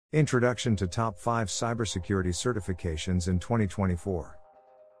Introduction to Top 5 Cybersecurity Certifications in 2024.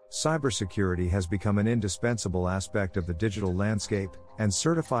 Cybersecurity has become an indispensable aspect of the digital landscape, and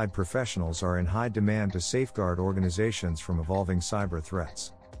certified professionals are in high demand to safeguard organizations from evolving cyber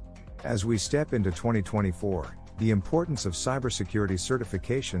threats. As we step into 2024, the importance of cybersecurity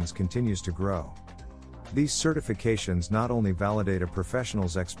certifications continues to grow. These certifications not only validate a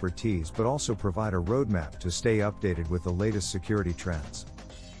professional's expertise but also provide a roadmap to stay updated with the latest security trends.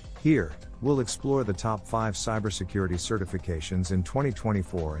 Here, we'll explore the top 5 cybersecurity certifications in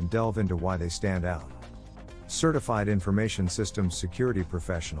 2024 and delve into why they stand out. Certified Information Systems Security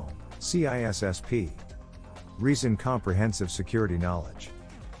Professional, CISSP. Reason Comprehensive Security Knowledge.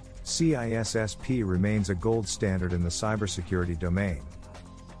 CISSP remains a gold standard in the cybersecurity domain.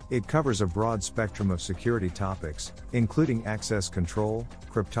 It covers a broad spectrum of security topics, including access control,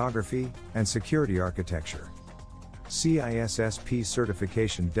 cryptography, and security architecture. CISSP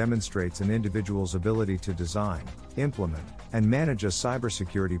certification demonstrates an individual's ability to design, implement, and manage a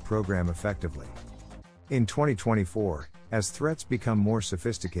cybersecurity program effectively. In 2024, as threats become more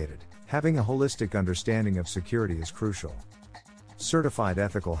sophisticated, having a holistic understanding of security is crucial. Certified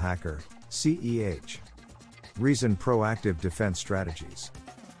Ethical Hacker, CEH. Reason Proactive Defense Strategies.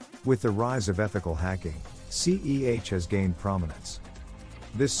 With the rise of ethical hacking, CEH has gained prominence.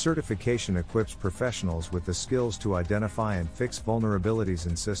 This certification equips professionals with the skills to identify and fix vulnerabilities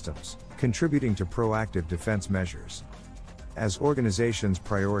in systems, contributing to proactive defense measures. As organizations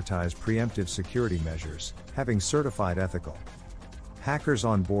prioritize preemptive security measures, having certified ethical hackers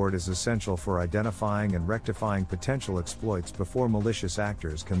on board is essential for identifying and rectifying potential exploits before malicious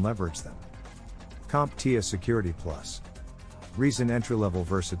actors can leverage them. CompTIA Security Plus. Reason Entry-level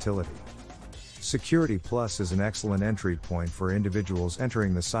versatility. Security Plus is an excellent entry point for individuals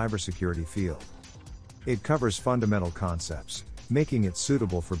entering the cybersecurity field. It covers fundamental concepts, making it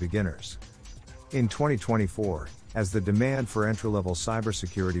suitable for beginners. In 2024, as the demand for entry-level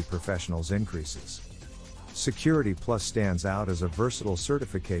cybersecurity professionals increases, Security Plus stands out as a versatile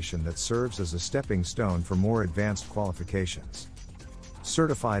certification that serves as a stepping stone for more advanced qualifications.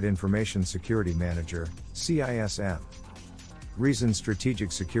 Certified Information Security Manager, CISM. Reason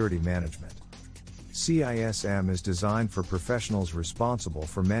Strategic Security Management. CISM is designed for professionals responsible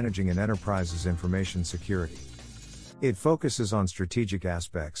for managing an enterprise's information security. It focuses on strategic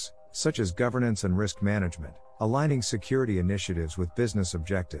aspects, such as governance and risk management, aligning security initiatives with business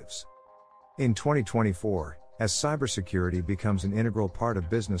objectives. In 2024, as cybersecurity becomes an integral part of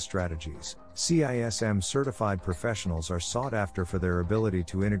business strategies, CISM certified professionals are sought after for their ability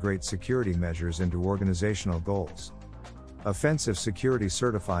to integrate security measures into organizational goals. Offensive Security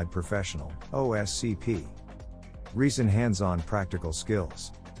Certified Professional, OSCP. Reason Hands-on Practical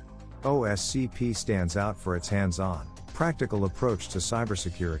Skills. OSCP stands out for its hands-on, practical approach to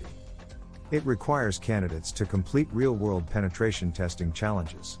cybersecurity. It requires candidates to complete real-world penetration testing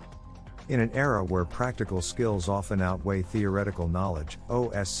challenges. In an era where practical skills often outweigh theoretical knowledge,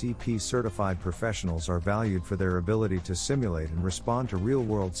 OSCP certified professionals are valued for their ability to simulate and respond to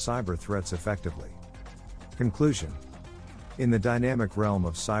real-world cyber threats effectively. Conclusion. In the dynamic realm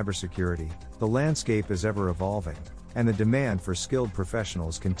of cybersecurity, the landscape is ever evolving, and the demand for skilled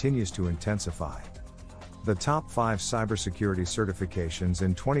professionals continues to intensify. The top 5 cybersecurity certifications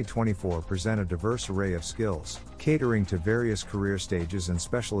in 2024 present a diverse array of skills, catering to various career stages and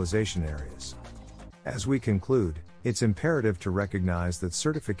specialization areas. As we conclude, it's imperative to recognize that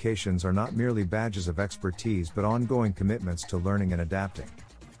certifications are not merely badges of expertise but ongoing commitments to learning and adapting.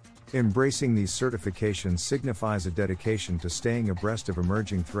 Embracing these certifications signifies a dedication to staying abreast of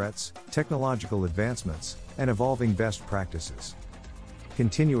emerging threats, technological advancements, and evolving best practices.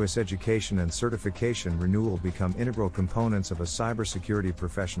 Continuous education and certification renewal become integral components of a cybersecurity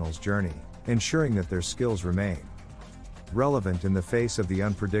professional's journey, ensuring that their skills remain relevant in the face of the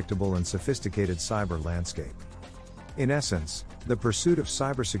unpredictable and sophisticated cyber landscape. In essence, the pursuit of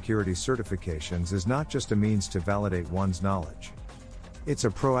cybersecurity certifications is not just a means to validate one's knowledge. It's a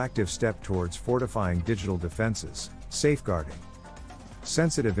proactive step towards fortifying digital defenses, safeguarding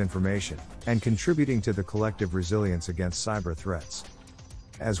sensitive information, and contributing to the collective resilience against cyber threats.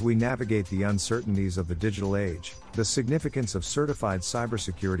 As we navigate the uncertainties of the digital age, the significance of certified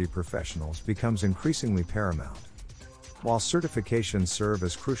cybersecurity professionals becomes increasingly paramount. While certifications serve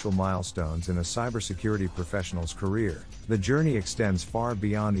as crucial milestones in a cybersecurity professional's career, the journey extends far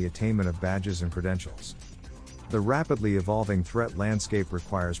beyond the attainment of badges and credentials. The rapidly evolving threat landscape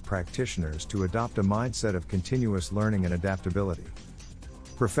requires practitioners to adopt a mindset of continuous learning and adaptability.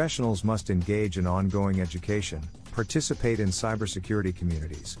 Professionals must engage in ongoing education, participate in cybersecurity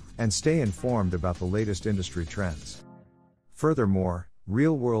communities, and stay informed about the latest industry trends. Furthermore,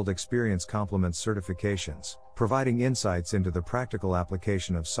 Real-world experience complements certifications, providing insights into the practical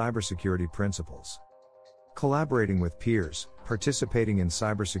application of cybersecurity principles. Collaborating with peers, participating in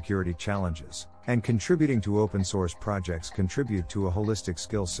cybersecurity challenges, and contributing to open-source projects contribute to a holistic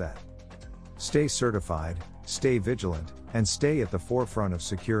skill set. Stay certified, stay vigilant, and stay at the forefront of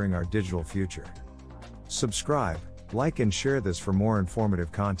securing our digital future. Subscribe, like and share this for more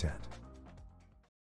informative content.